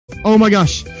Oh my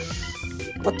gosh.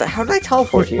 What the? How did I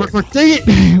teleport here? Dang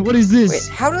it! What is this? Wait,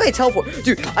 how did I teleport?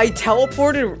 Dude, I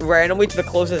teleported randomly to the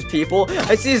closest people.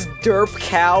 I see this derp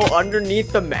cow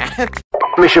underneath the map.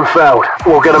 Mission failed.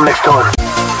 We'll get him next time.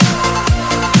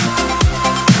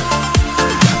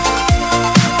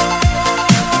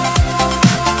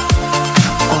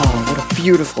 Oh, what a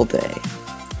beautiful day.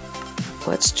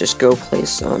 Let's just go play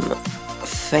some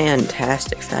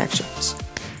fantastic factions.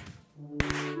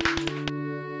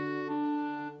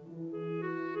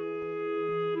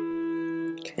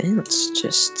 Okay, let's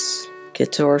just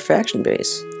get to our faction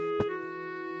base.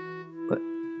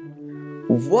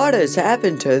 What has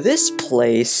happened to this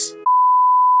place?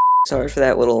 Sorry for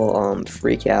that little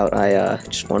freak out. I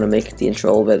just want to make the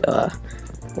intro a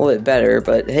little bit better.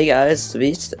 But hey guys, it's the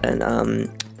Beast, and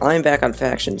I'm back on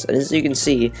factions. And as you can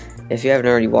see, if you haven't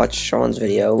already watched Sean's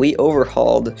video, we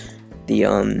overhauled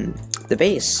the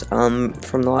base from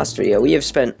the last video. We have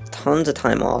spent tons of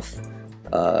time off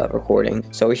recording,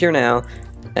 so we're here now,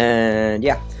 and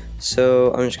yeah.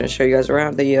 So I'm just going to show you guys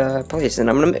around the place, and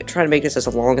I'm going to try to make this as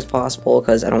long as possible,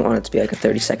 because I don't want it to be like a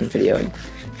 30-second video and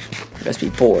just be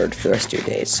bored for the rest of your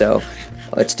days. So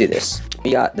let's do this.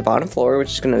 We got the bottom floor,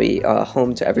 which is going to be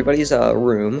home to everybody's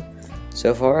room.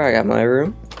 So far, I got my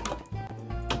room,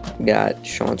 we got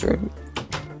Sean's room,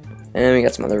 and we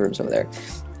got some other rooms over there.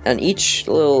 On each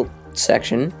little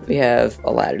section, we have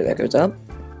a ladder that goes up,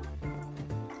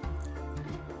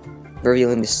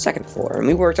 revealing the second floor, and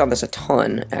we worked on this a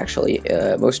ton, actually,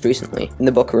 most recently. In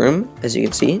the book room, as you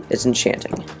can see, it's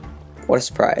enchanting. What a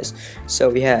surprise. So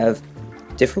we have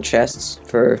different chests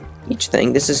for each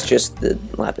thing. This is just the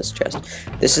lapis chest.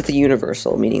 This is the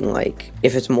universal, meaning like,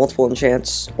 if it's multiple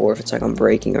enchants, or if it's like on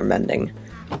breaking or mending,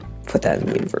 put that in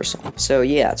the universal. So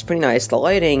yeah, it's pretty nice. The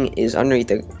lighting is underneath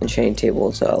the enchanting table.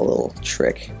 It's a little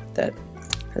trick that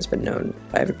has been known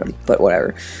by everybody, but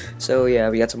whatever. So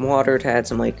yeah, we got some water to add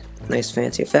some like nice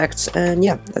fancy effects, and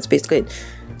yeah, that's basically it.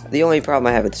 The only problem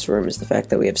I have with this room is the fact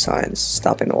that we have signs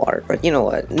stopping the water, but you know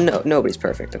what? Nobody's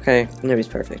perfect, okay? Nobody's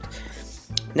perfect.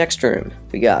 Next room,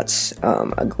 we got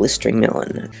a glistering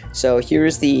melon. So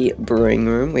here's the brewing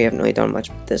room. We haven't really done much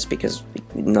with this because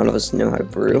none of us know how to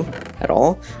brew at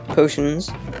all. Potions,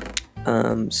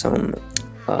 some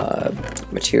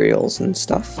materials and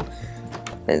stuff.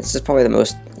 And this is probably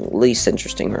the least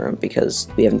interesting room because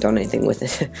we haven't done anything with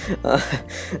it.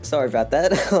 Sorry about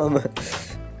that.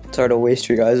 Sorry to waste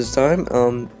your guys'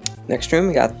 time. Next room,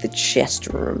 we got the chest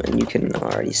room, and you can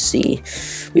already see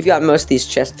we've got most of these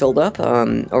chests filled up.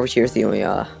 Over here is the only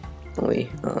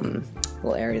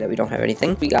little area that we don't have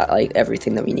anything. We got like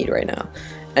everything that we need right now.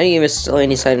 Any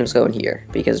miscellaneous items go in here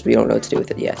because we don't know what to do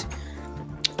with it yet.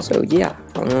 So yeah,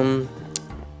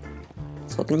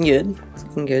 it's looking good. It's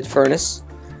looking good. Furnace.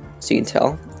 So you can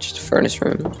tell, just a furnace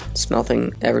room,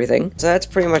 smelting everything. So that's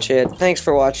pretty much it. Thanks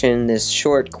for watching this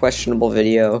short, questionable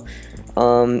video.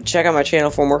 Check out my channel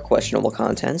for more questionable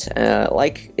content.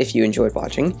 Like if you enjoyed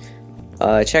watching.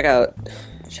 Check out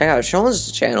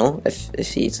Sean's channel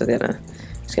if he's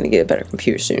gonna get a better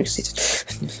computer soon. Cause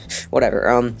he's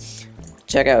whatever.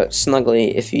 Check out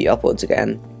Snuggly if he uploads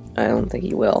again. I don't think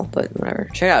he will, but whatever.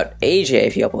 Check out AJ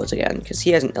if he uploads again, because he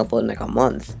hasn't uploaded in like a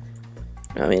month.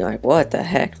 I mean, like, what the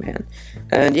heck, man?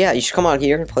 And yeah, you should come out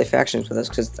here and play factions with us,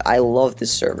 because I love this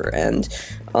server, and,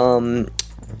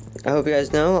 I hope you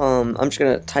guys know, I'm just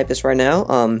gonna type this right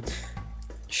now,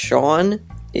 Sean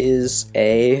is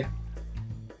a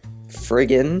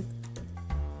friggin'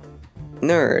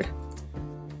 nerd.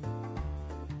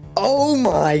 Oh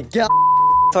my god!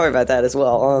 Sorry about that as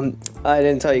well, I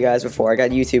didn't tell you guys before, I got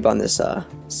YouTube on this,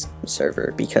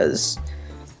 server, because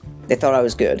they thought I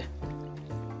was good.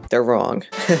 They're wrong.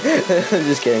 I'm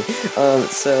just kidding.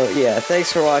 So yeah,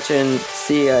 thanks for watching.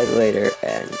 See you guys later,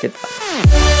 and goodbye.